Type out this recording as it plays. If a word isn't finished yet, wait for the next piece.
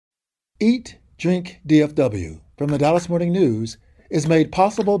Eat, Drink, DFW from the Dallas Morning News is made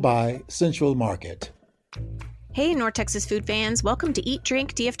possible by Central Market. Hey, North Texas food fans. Welcome to Eat,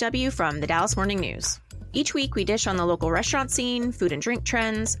 Drink, DFW from the Dallas Morning News. Each week, we dish on the local restaurant scene, food and drink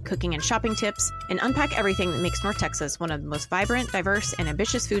trends, cooking and shopping tips, and unpack everything that makes North Texas one of the most vibrant, diverse, and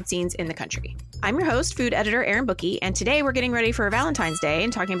ambitious food scenes in the country. I'm your host, food editor Erin Bookie, and today we're getting ready for Valentine's Day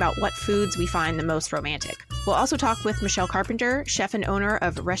and talking about what foods we find the most romantic. We'll also talk with Michelle Carpenter, chef and owner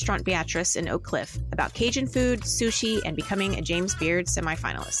of Restaurant Beatrice in Oak Cliff, about Cajun food, sushi, and becoming a James Beard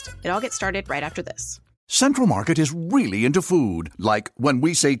semifinalist. It all gets started right after this. Central Market is really into food. Like when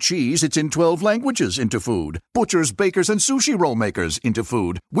we say cheese, it's in 12 languages into food. Butchers, bakers, and sushi roll makers into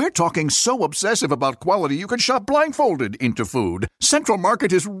food. We're talking so obsessive about quality you can shop blindfolded into food. Central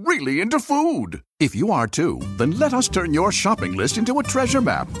Market is really into food. If you are too, then let us turn your shopping list into a treasure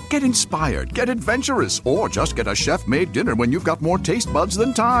map. Get inspired, get adventurous, or just get a chef-made dinner when you've got more taste buds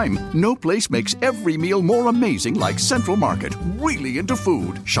than time. No place makes every meal more amazing like Central Market. Really into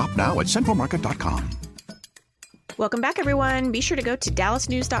food. Shop now at centralmarket.com. Welcome back, everyone. Be sure to go to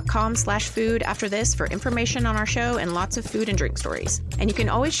dallasnews.com/food after this for information on our show and lots of food and drink stories. And you can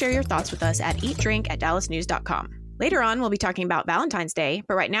always share your thoughts with us at eatdrink@dallasnews.com. Later on, we'll be talking about Valentine's Day,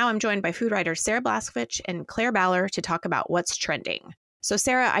 but right now I'm joined by food writers Sarah Blaskovich and Claire Baller to talk about what's trending. So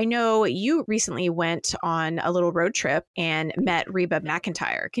Sarah, I know you recently went on a little road trip and met Reba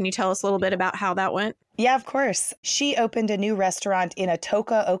McEntire. Can you tell us a little bit about how that went? Yeah, of course. She opened a new restaurant in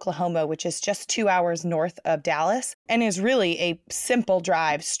Atoka, Oklahoma, which is just 2 hours north of Dallas, and is really a simple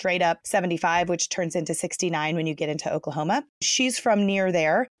drive straight up 75, which turns into 69 when you get into Oklahoma. She's from near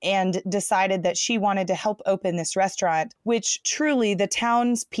there and decided that she wanted to help open this restaurant, which truly the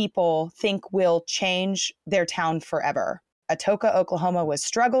townspeople think will change their town forever. Atoka, Oklahoma was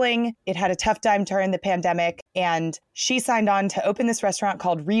struggling. It had a tough time during the pandemic, and she signed on to open this restaurant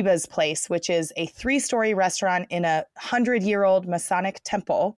called Reba's Place, which is a 3-story restaurant in a 100-year-old Masonic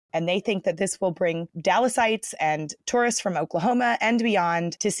temple. And they think that this will bring Dallasites and tourists from Oklahoma and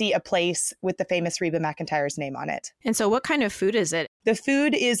beyond to see a place with the famous Reba McEntire's name on it. And so what kind of food is it? The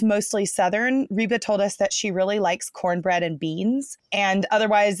food is mostly Southern. Reba told us that she really likes cornbread and beans and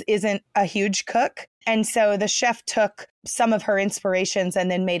otherwise isn't a huge cook. And so the chef took some of her inspirations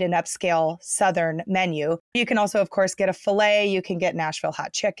and then made an upscale Southern menu. You can also, of course, get a filet. You can get Nashville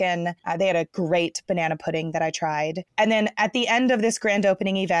hot chicken. They had a great banana pudding that I tried. And then at the end of this grand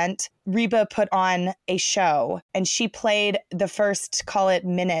opening event, Reba put on a show and she played the first, call it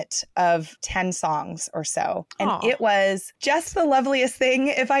minute of 10 songs or so. And It was just the loveliest thing,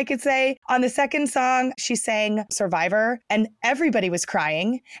 if I could say. On the second song, she sang Survivor and everybody was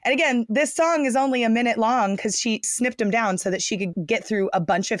crying. And again, this song is only a minute long because she snipped them down so that she could get through a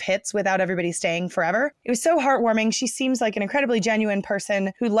bunch of hits without everybody staying forever. It was so heartwarming. She seems like an incredibly genuine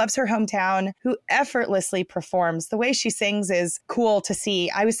person who loves her hometown, who effortlessly performs. The way she sings is cool to see.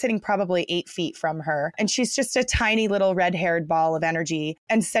 I was sitting probably 8 feet from her, and she's just a tiny little red-haired ball of energy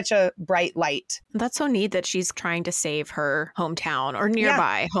and such a bright light. That's so neat that she's trying to save her hometown or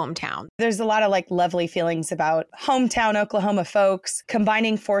nearby hometown. There's a lot of lovely feelings about hometown Oklahoma folks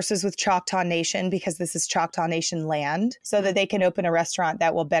combining forces with Choctaw Nation because this is Choctaw Nation land so that they can open a restaurant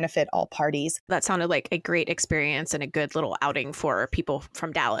that will benefit all parties. That sounded like a great experience and a good little outing for people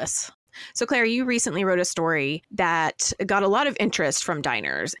from Dallas. So Claire, you recently wrote a story that got a lot of interest from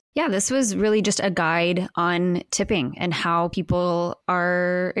diners. Yeah, this was really just a guide on tipping and how people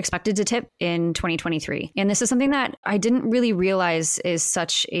are expected to tip in 2023. And this is something that I didn't really realize is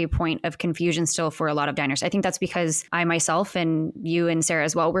such a point of confusion still for a lot of diners. I think that's because I myself and you and Sarah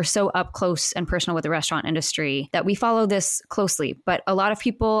as well, we're so up close and personal with the restaurant industry that we follow this closely. But a lot of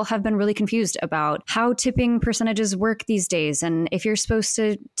people have been really confused about how tipping percentages work these days. And if you're supposed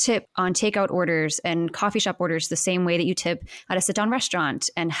to tip on takeout orders and coffee shop orders the same way that you tip at a sit-down restaurant,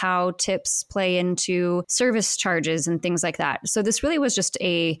 and how tips play into service charges and things like that. So this really was just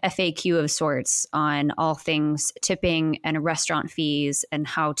a FAQ of sorts on all things tipping and restaurant fees and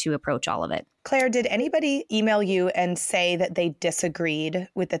how to approach all of it. Claire, did anybody email you and say that they disagreed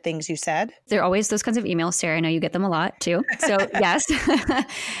with the things you said? There are always those kinds of emails, Sarah. I know you get them a lot too. So yes,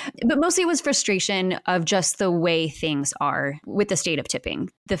 but mostly it was frustration of just the way things are with the state of tipping.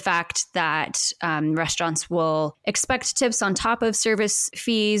 The fact that restaurants will expect tips on top of service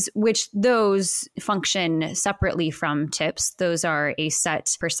fees, which those function separately from tips. Those are a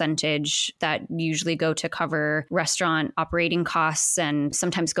set percentage that usually go to cover restaurant operating costs and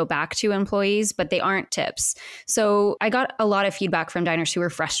sometimes go back to employees, but they aren't tips. So I got a lot of feedback from diners who were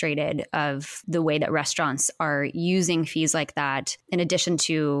frustrated of the way that restaurants are using fees like that in addition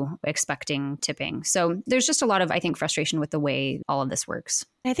to expecting tipping. So there's just a lot of, I think, frustration with the way all of this works.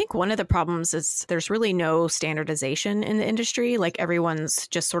 I think one of the problems is there's really no standardization in the industry. Like everyone's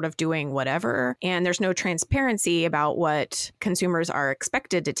just sort of doing whatever. And there's no transparency about what consumers are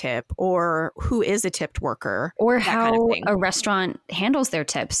expected to tip or who is a tipped worker. Or how a restaurant handles their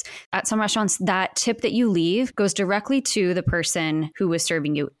tips. At some restaurants, that tip that you leave goes directly to the person who was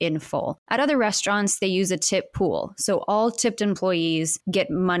serving you in full. At other restaurants, they use a tip pool. So all tipped employees get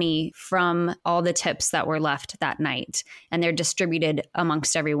money from all the tips that were left that night. And they're distributed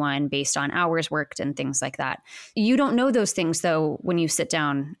amongst everyone based on hours worked and things like that. You don't know those things, though, when you sit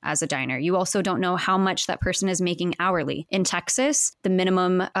down as a diner. You also don't know how much that person is making hourly. In Texas, the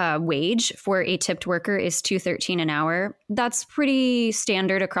minimum wage for a tipped worker is $2.13 an hour. That's pretty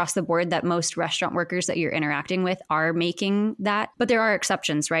standard across the board that most restaurant workers that you're interacting with are making that. But there are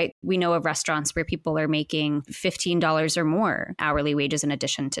exceptions, right? We know of restaurants where people are making $15 or more hourly wages in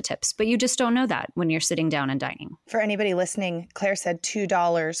addition to tips. But you just don't know that when you're sitting down and dining. For anybody listening, Claire said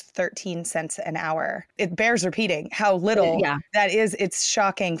 $2.13 an hour. It bears repeating how little that is. It's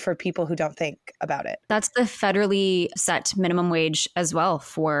shocking for people who don't think about it. That's the federally set minimum wage as well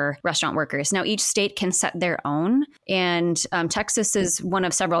for restaurant workers. Now, each state can set their own. And Texas is one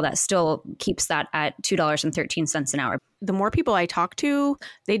of several that still keeps that at $2.13 an hour. The more people I talk to,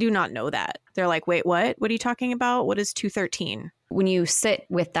 they do not know that. They're like, wait, what? What are you talking about? What is $2.13? When you sit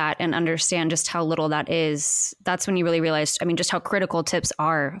with that and understand just how little that is, that's when you really realize, just how critical tips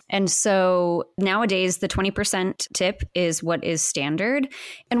are. And so nowadays, the 20% tip is what is standard.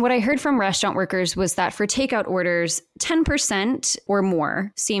 And what I heard from restaurant workers was that for takeout orders, 10% or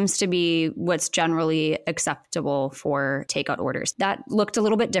more seems to be what's generally acceptable for takeout orders. That looked a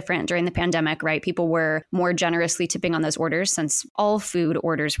little bit different during the pandemic, right? People were more generously tipping on those orders since all food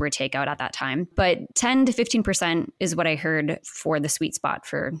orders were takeout at that time. But 10 to 15% is what I heard for the sweet spot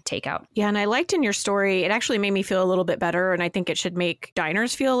for takeout. Yeah, and I liked in your story, it actually made me feel a little bit better. And I think it should make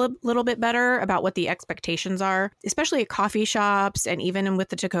diners feel a little bit better about what the expectations are, especially at coffee shops and even with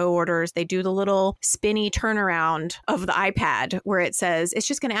the to-go orders. They do the little spinny turnaround of the iPad where it says, it's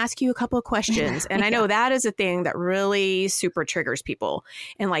just going to ask you a couple of questions. And I know that is a thing that really super triggers people.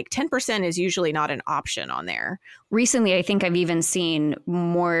 And like 10% is usually not an option on there. Recently, I think I've even seen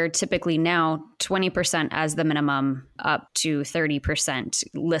more typically now 20% as the minimum up to 30%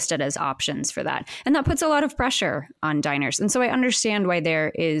 listed as options for that. And that puts a lot of pressure on diners. And so I understand why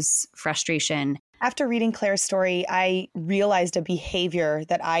there is frustration. After reading Claire's story, I realized a behavior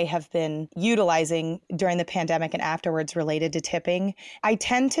that I have been utilizing during the pandemic and afterwards related to tipping. I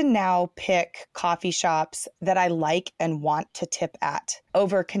tend to now pick coffee shops that I like and want to tip at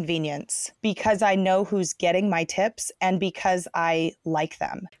over convenience because I know who's getting my tips and because I like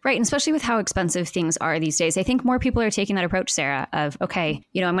them. Right. And especially with how expensive things are these days, I think more people are taking that approach, Sarah, of, okay,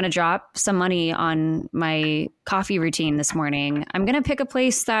 I'm going to drop some money on my coffee routine this morning. I'm going to pick a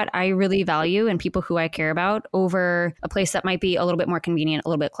place that I really value and people who I care about over a place that might be a little bit more convenient, a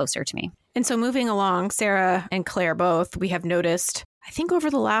little bit closer to me. And so moving along, Sarah and Claire both, we have noticed, I think over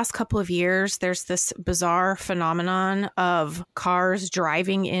the last couple of years, there's this bizarre phenomenon of cars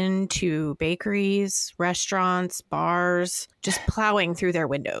driving into bakeries, restaurants, bars, just plowing through their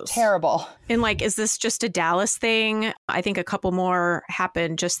windows. Terrible. And is this just a Dallas thing? I think a couple more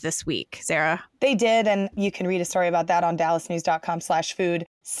happened just this week. Sarah? They did. And you can read a story about that on dallasnews.com/food.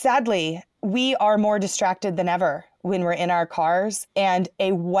 Sadly, we are more distracted than ever when we're in our cars. And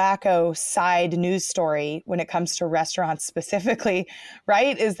a wacko side news story when it comes to restaurants specifically,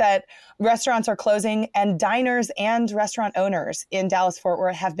 right, is that restaurants are closing and diners and restaurant owners in Dallas-Fort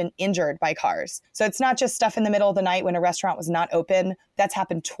Worth have been injured by cars. So it's not just stuff in the middle of the night when a restaurant was not open. That's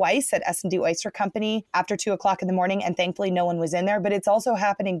happened twice at S&D Oyster Company after 2:00 in the morning, and thankfully no one was in there, but it's also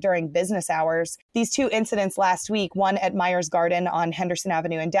happening during business hours. These two incidents last week, one at Myers Garden on Henderson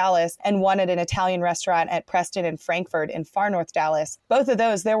Avenue in Dallas, and one at an Italian restaurant at Preston and Frankfurt in far north Dallas. Both of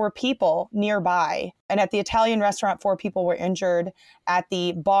those, there were people nearby. And at the Italian restaurant, 4 people were injured. At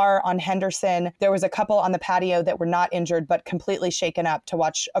the bar on Henderson, there was a couple on the patio that were not injured, but completely shaken up to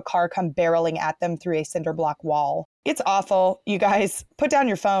watch a car come barreling at them through a cinder block wall. It's awful. You guys, put down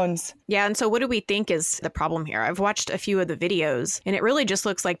your phones. Yeah. And so what do we think is the problem here? I've watched a few of the videos and it really just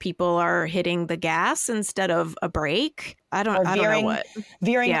looks like people are hitting the gas instead of a brake. I don't know what.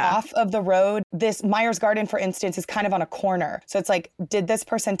 Veering off of the road. This Myers Garden, for instance, is kind of on a corner. So it's like, did this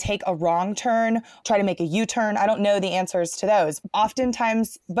person take a wrong turn, try to make a U-turn? I don't know the answers to those.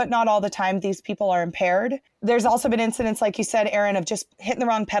 Oftentimes, but not all the time, these people are impaired. There's also been incidents, like you said, Erin, of just hitting the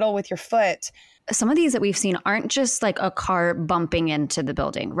wrong pedal with your foot. Some of these that we've seen aren't just like a car bumping into the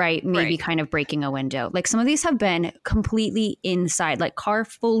building, right? Maybe kind of breaking a window. Like some of these have been completely inside, like car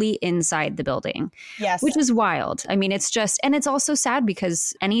fully inside the building. Yes. Which is wild. I mean, it's and it's also sad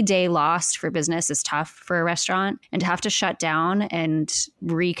because any day lost for business is tough for a restaurant, and to have to shut down and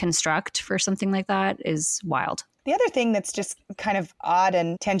reconstruct for something like that is wild. The other thing that's just kind of odd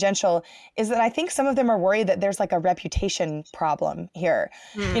and tangential is that I think some of them are worried that there's like a reputation problem here.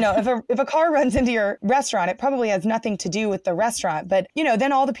 You know, if a car runs into your restaurant, it probably has nothing to do with the restaurant. But, you know,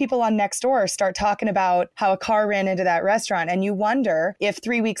 then all the people on Nextdoor start talking about how a car ran into that restaurant. And you wonder if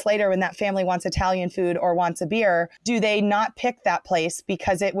 3 weeks later, when that family wants Italian food or wants a beer, do they not pick that place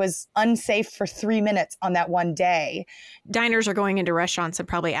because it was unsafe for 3 minutes on that one day? Diners are going into restaurants and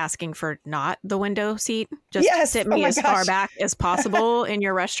probably asking for not the window seat. Just sit me as far back as possible in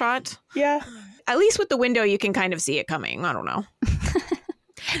your restaurant. Yeah. At least with the window, you can kind of see it coming. I don't know.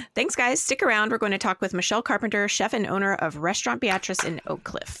 Thanks, guys. Stick around. We're going to talk with Michelle Carpenter, chef and owner of Restaurant Beatrice in Oak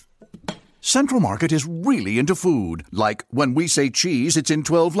Cliff. Central Market is really into food. Like when we say cheese, it's in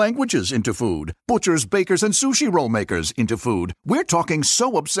 12 languages into food. Butchers, bakers, and sushi roll makers into food. We're talking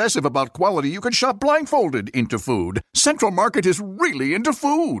so obsessive about quality you can shop blindfolded into food. Central Market is really into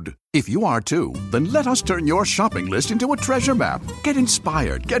food. If you are too, then let us turn your shopping list into a treasure map. Get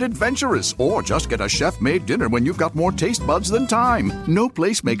inspired, get adventurous, or just get a chef-made dinner when you've got more taste buds than time. No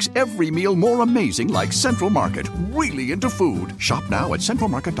place makes every meal more amazing like Central Market. Really into food. Shop now at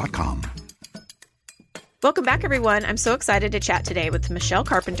centralmarket.com. Welcome back, everyone. I'm so excited to chat today with Michelle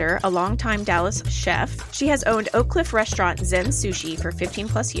Carpenter, a longtime Dallas chef. She has owned Oak Cliff restaurant Zen Sushi for 15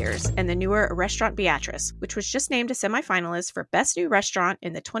 plus years and the newer Restaurant Beatrice, which was just named a semifinalist for Best New Restaurant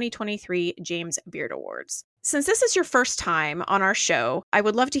in the 2023 James Beard Awards. Since this is your first time on our show, I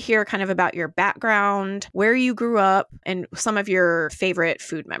would love to hear kind of about your background, where you grew up, and some of your favorite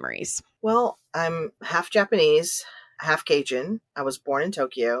food memories. Well, I'm half Japanese, half Cajun. I was born in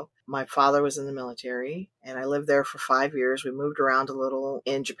Tokyo. My father was in the military, and I lived there for 5 years. We moved around a little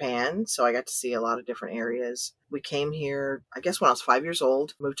in Japan, so I got to see a lot of different areas. We came here, I guess, when I was 5 years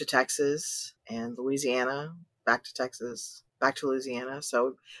old, moved to Texas and Louisiana, back to Texas, back to Louisiana.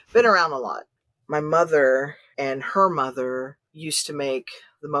 So been around a lot. My mother and her mother used to make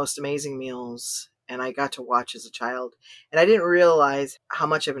the most amazing meals, and I got to watch as a child. And I didn't realize how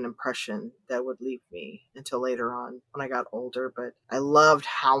much of an impression that would leave me until later on when I got older. But I loved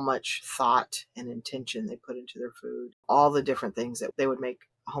how much thought and intention they put into their food. All the different things that they would make: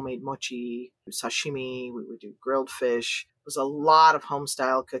 homemade mochi, sashimi, we would do grilled fish. It was a lot of home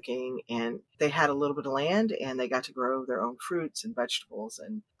style cooking, and they had a little bit of land and they got to grow their own fruits and vegetables.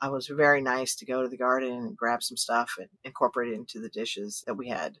 And I was very nice to go to the garden and grab some stuff and incorporate it into the dishes that we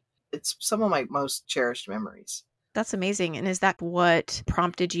had. It's some of my most cherished memories. That's amazing. And is that what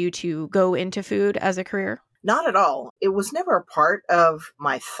prompted you to go into food as a career? Not at all. It was never a part of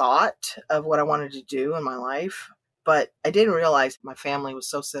my thought of what I wanted to do in my life, but I didn't realize my family was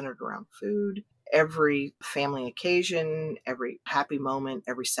so centered around food. Every family occasion, every happy moment,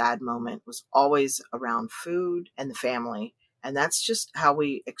 every sad moment was always around food and the family. And that's just how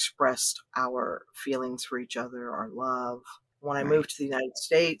we expressed our feelings for each other, our love. When I moved to the United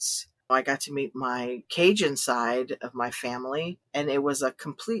States, I got to meet my Cajun side of my family, and it was a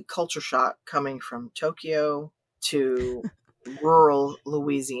complete culture shock coming from Tokyo to rural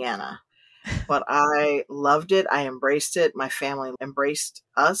Louisiana. But I loved it. I embraced it. My family embraced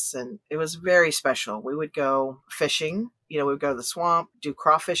us, and it was very special. We would go fishing. We would go to the swamp, do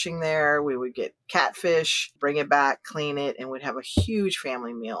crawfishing there. We would get catfish, bring it back, clean it, and we'd have a huge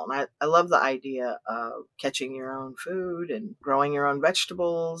family meal. And I love the idea of catching your own food and growing your own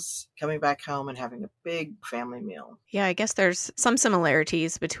vegetables, coming back home and having a big family meal. Yeah, I guess there's some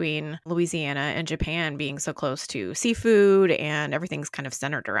similarities between Louisiana and Japan being so close to seafood, and everything's kind of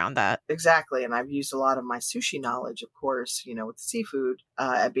centered around that. Exactly. And I've used a lot of my sushi knowledge, of course, with seafood.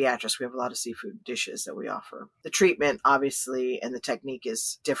 At Beatrice, we have a lot of seafood dishes that we offer. The treatment, obviously, and the technique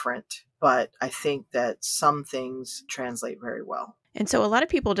is different, but I think that some things translate very well. And so a lot of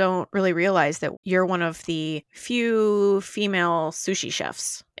people don't really realize that you're one of the few female sushi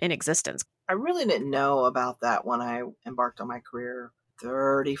chefs in existence. I really didn't know about that when I embarked on my career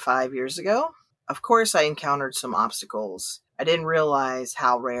 35 years ago. Of course, I encountered some obstacles. I didn't realize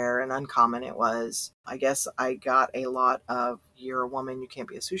how rare and uncommon it was. I guess I got a lot of, you're a woman, you can't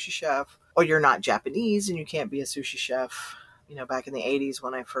be a sushi chef, or you're not Japanese and you can't be a sushi chef. Back in the 80s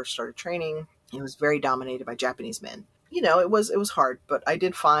when I first started training, it was very dominated by Japanese men. It was hard, but I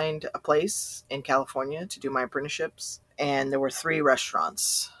did find a place in California to do my apprenticeships, and there were 3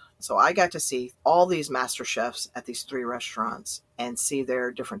 restaurants. So I got to see all these master chefs at these 3 restaurants and see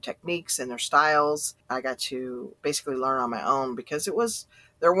their different techniques and their styles. I got to basically learn on my own because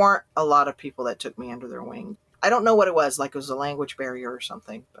there weren't a lot of people that took me under their wing. I don't know what it was, like it was a language barrier or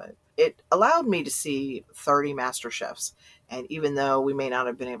something, but it allowed me to see 30 master chefs. And even though we may not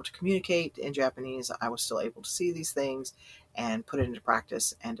have been able to communicate in Japanese, I was still able to see these things and put it into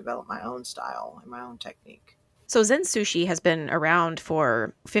practice and develop my own style and my own technique. So Zen Sushi has been around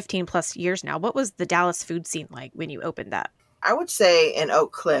for 15 plus years now. What was the Dallas food scene like when you opened that? I would say in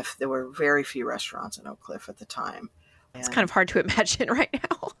Oak Cliff, there were very few restaurants in Oak Cliff at the time. It's kind of hard to imagine right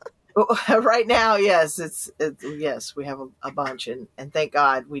now. Right now, yes, yes, we have a bunch, and thank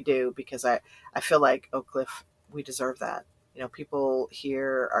God we do, because I feel like Oak Cliff, we deserve that. You know, people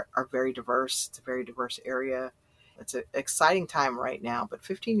here are very diverse. It's a very diverse area. It's an exciting time right now, but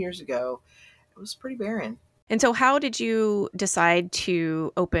 15 years ago, it was pretty barren. And so how did you decide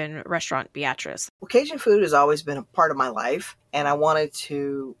to open Restaurant Beatrice? Well, Cajun food has always been a part of my life, and I wanted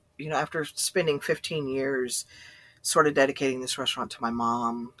to, after spending 15 years sort of dedicating this restaurant to my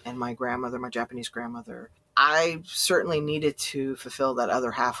mom and my grandmother, my Japanese grandmother, I certainly needed to fulfill that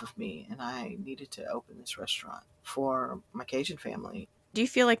other half of me, and I needed to open this restaurant for my Cajun family. Do you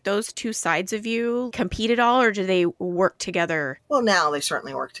feel like those two sides of you compete at all, or do they work together? Well, now they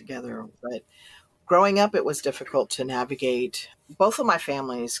certainly work together, but growing up, it was difficult to navigate. Both of my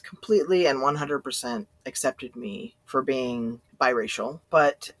families completely and 100% accepted me for being biracial,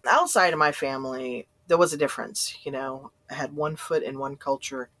 but outside of my family, there was a difference. I had one foot in one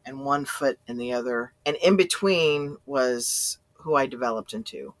culture and one foot in the other. And in between was who I developed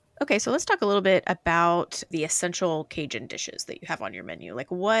into. Okay, so let's talk a little bit about the essential Cajun dishes that you have on your menu. Like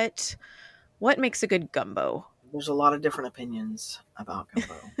what makes a good gumbo? There's a lot of different opinions about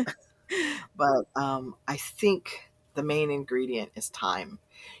gumbo. But I think the main ingredient is thyme.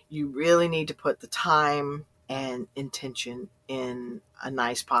 You really need to put the thyme and intention in a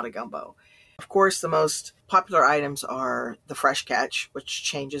nice pot of gumbo. Of course, the most popular items are the fresh catch, which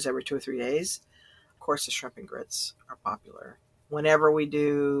changes every 2 or 3 days. Of course, the shrimp and grits are popular. Whenever we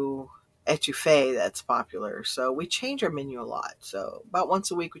do etouffee, that's popular. So we change our menu a lot. So about once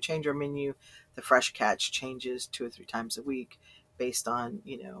a week, we change our menu. The fresh catch changes 2 or 3 times a week based on,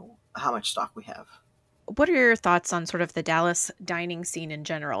 how much stock we have. What are your thoughts on sort of the Dallas dining scene in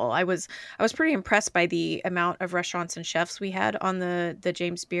general? I was pretty impressed by the amount of restaurants and chefs we had on the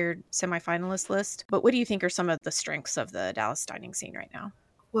James Beard semifinalist list. But what do you think are some of the strengths of the Dallas dining scene right now?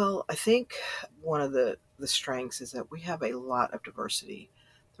 Well, I think one of the strengths is that we have a lot of diversity.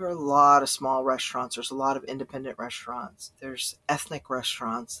 There are a lot of small restaurants. There's a lot of independent restaurants. There's ethnic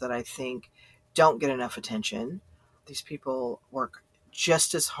restaurants that I think don't get enough attention. These people work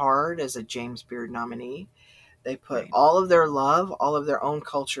just as hard as a James Beard nominee. They put all of their love, all of their own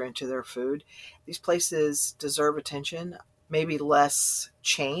culture into their food. These places deserve attention, maybe less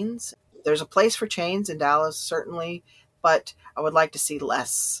chains. There's a place for chains in Dallas, certainly, but I would like to see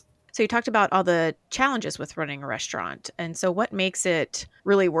less. So you talked about all the challenges with running a restaurant. And so what makes it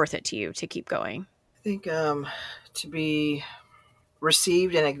really worth it to you to keep going? I think to be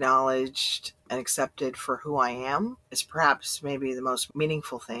received and acknowledged and accepted for who I am is perhaps maybe the most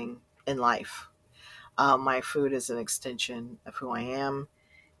meaningful thing in life. My food is an extension of who I am,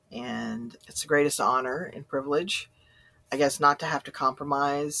 and it's the greatest honor and privilege, I guess, not to have to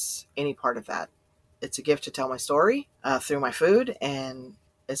compromise any part of that. It's a gift to tell my story through my food, and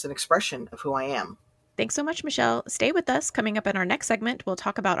it's an expression of who I am. Thanks so much, Michelle. Stay with us. Coming up in our next segment, we'll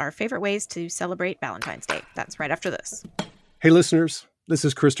talk about our favorite ways to celebrate Valentine's Day. That's right after this. Hey, listeners, this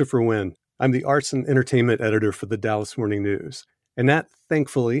is Christopher Wynn. I'm the arts and entertainment editor for the Dallas Morning News, and that,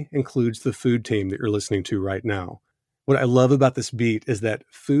 thankfully, includes the food team that you're listening to right now. What I love about this beat is that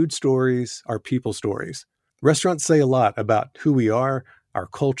food stories are people stories. Restaurants say a lot about who we are, our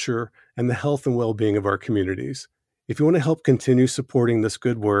culture, and the health and well-being of our communities. If you want to help continue supporting this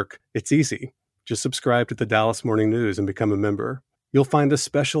good work, it's easy. Just subscribe to the Dallas Morning News and become a member. You'll find a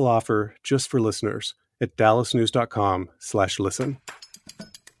special offer just for listeners at dallasnews.com/listen.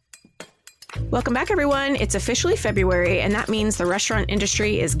 Welcome back, everyone. It's officially February, and that means the restaurant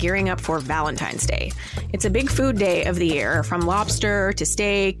industry is gearing up for Valentine's Day. It's a big food day of the year, from lobster to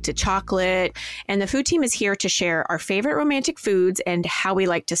steak to chocolate, and the food team is here to share our favorite romantic foods and how we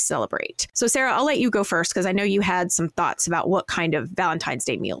like to celebrate. So, Sarah, I'll let you go first because I know you had some thoughts about what kind of Valentine's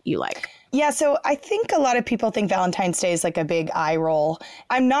Day meal you like. Yeah, so I think a lot of people think Valentine's Day is like a big eye roll.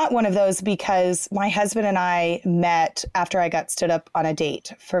 I'm not one of those because my husband and I met after I got stood up on a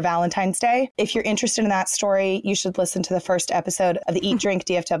date for Valentine's Day. If you're interested in that story, you should listen to the first episode of the Eat, Drink,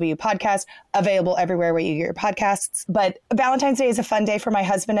 DFW podcast, available everywhere where you get your podcasts. But Valentine's Day is a fun day for my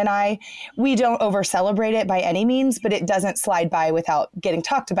husband and I. We don't over celebrate it by any means, but it doesn't slide by without getting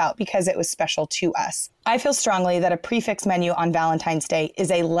talked about because it was special to us. I feel strongly that a prefix menu on Valentine's Day is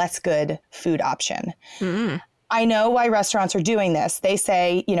a less good food option. Mm-hmm. I know why restaurants are doing this. They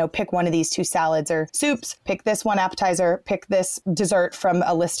say, pick one of these 2 salads or soups, pick this one appetizer, pick this dessert from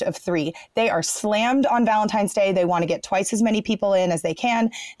a list of 3. They are slammed on Valentine's Day. They want to get twice as many people in as they can.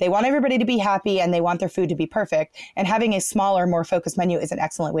 They want everybody to be happy and they want their food to be perfect. And having a smaller, more focused menu is an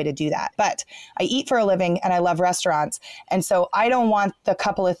excellent way to do that. But I eat for a living and I love restaurants. And so I don't want the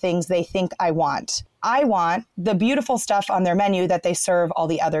couple of things they think I want. I want the beautiful stuff on their menu that they serve all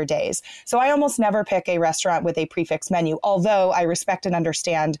the other days. So I almost never pick a restaurant with a prefix menu, although I respect and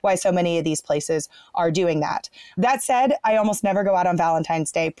understand why so many of these places are doing that. That said, I almost never go out on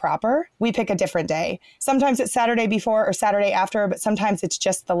Valentine's Day proper. We pick a different day. Sometimes it's Saturday before or Saturday after, but sometimes it's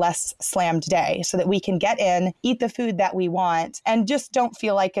just the less slammed day so that we can get in, eat the food that we want, and just don't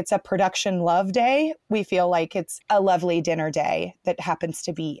feel like it's a production love day. We feel like it's a lovely dinner day that happens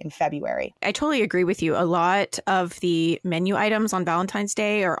to be in February. I totally agree with you. A lot of the menu items on Valentine's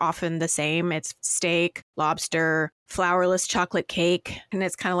Day are often the same. It's steak, lobster, flourless chocolate cake. And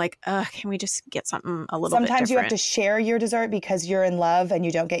it's kind of like, can we just get something a little bit different? Sometimes you have to share your dessert because you're in love and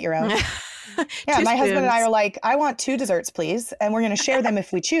you don't get your own. Yeah, my husband and I are like, I want 2 desserts, please. And we're going to share them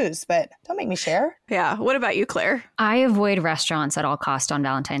if we choose, but don't make me share. Yeah. What about you, Claire? I avoid restaurants at all cost on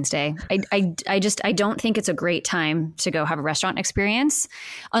Valentine's Day. I don't think it's a great time to go have a restaurant experience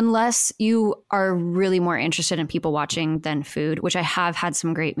unless you are really more interested in people watching than food, which I have had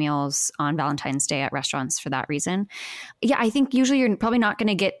some great meals on Valentine's Day at restaurants for that reason. Yeah, I think usually you're probably not going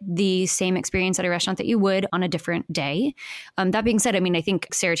to get the same experience at a restaurant that you would on a different day. That being said, I mean, I think,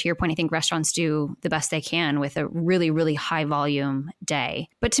 Sarah, to your point, I think restaurants do the best they can with a really, really high volume day.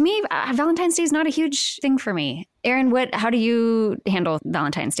 But to me, Valentine's Day is not a huge thing for me. Erin, how do you handle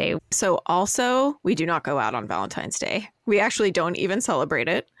Valentine's Day? So also, we do not go out on Valentine's Day. We actually don't even celebrate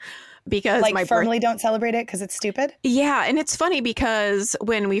it. Because firmly don't celebrate it because it's stupid? Yeah. And it's funny because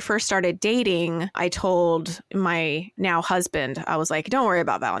when we first started dating, I told my now husband, I was like, don't worry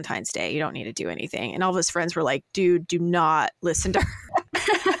about Valentine's Day. You don't need to do anything. And all of his friends were like, dude, do not listen to her.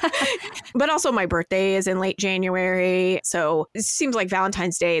 But also my birthday is in late January. So it seems like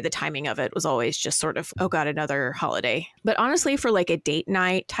Valentine's Day, the timing of it was always just sort of, oh God, another holiday. But honestly, for like a date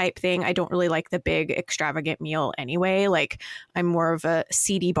night type thing, I don't really like the big extravagant meal anyway. Like I'm more of a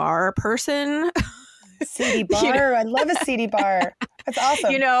seedy bar person. Seedy bar. I love a seedy bar. That's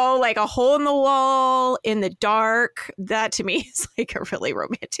awesome. Like a hole in the wall in the dark. That to me is like a really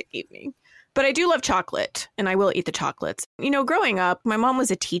romantic evening. But I do love chocolate and I will eat the chocolates. Growing up, my mom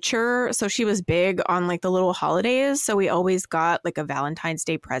was a teacher, so she was big on like the little holidays. So we always got like a Valentine's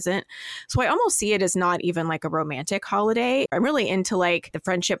Day present. So I almost see it as not even like a romantic holiday. I'm really into like the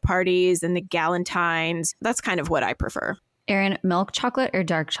friendship parties and the galentines. That's kind of what I prefer. Erin, milk chocolate or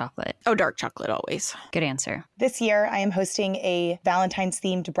dark chocolate? Oh, dark chocolate always. Good answer. This year, I am hosting a Valentine's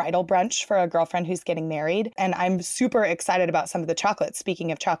themed bridal brunch for a girlfriend who's getting married. And I'm super excited about some of the chocolates.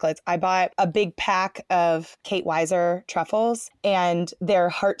 Speaking of chocolates, I bought a big pack of Kate Weiser truffles and they're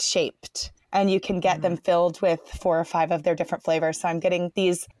heart-shaped. And you can get them filled with 4 or 5 of their different flavors. So I'm getting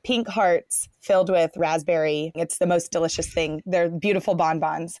these pink hearts filled with raspberry. It's the most delicious thing. They're beautiful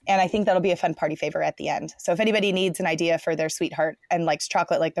bonbons. And I think that'll be a fun party favor at the end. So if anybody needs an idea for their sweetheart and likes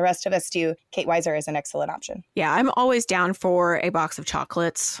chocolate like the rest of us do, Kate Weiser is an excellent option. Yeah, I'm always down for a box of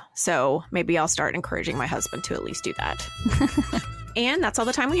chocolates. So maybe I'll start encouraging my husband to at least do that. And that's all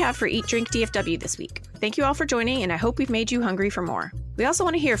the time we have for Eat, Drink, DFW this week. Thank you all for joining, and I hope we've made you hungry for more. We also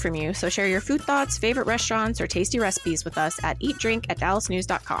want to hear from you, so share your food thoughts, favorite restaurants, or tasty recipes with us at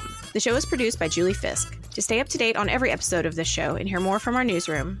eatdrink@dallasnews.com. The show is produced by Julie Fisk. To stay up to date on every episode of this show and hear more from our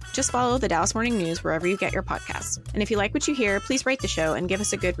newsroom, just follow the Dallas Morning News wherever you get your podcasts. And if you like what you hear, please rate the show and give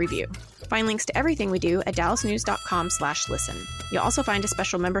us a good review. Find links to everything we do at dallasnews.com/listen. You'll also find a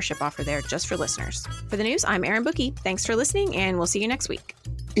special membership offer there just for listeners. For the news, I'm Erin Bookey. Thanks for listening, and we'll see you next week.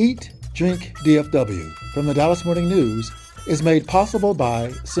 Eat, Drink, DFW from the Dallas Morning News is made possible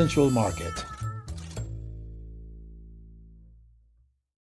by Central Market.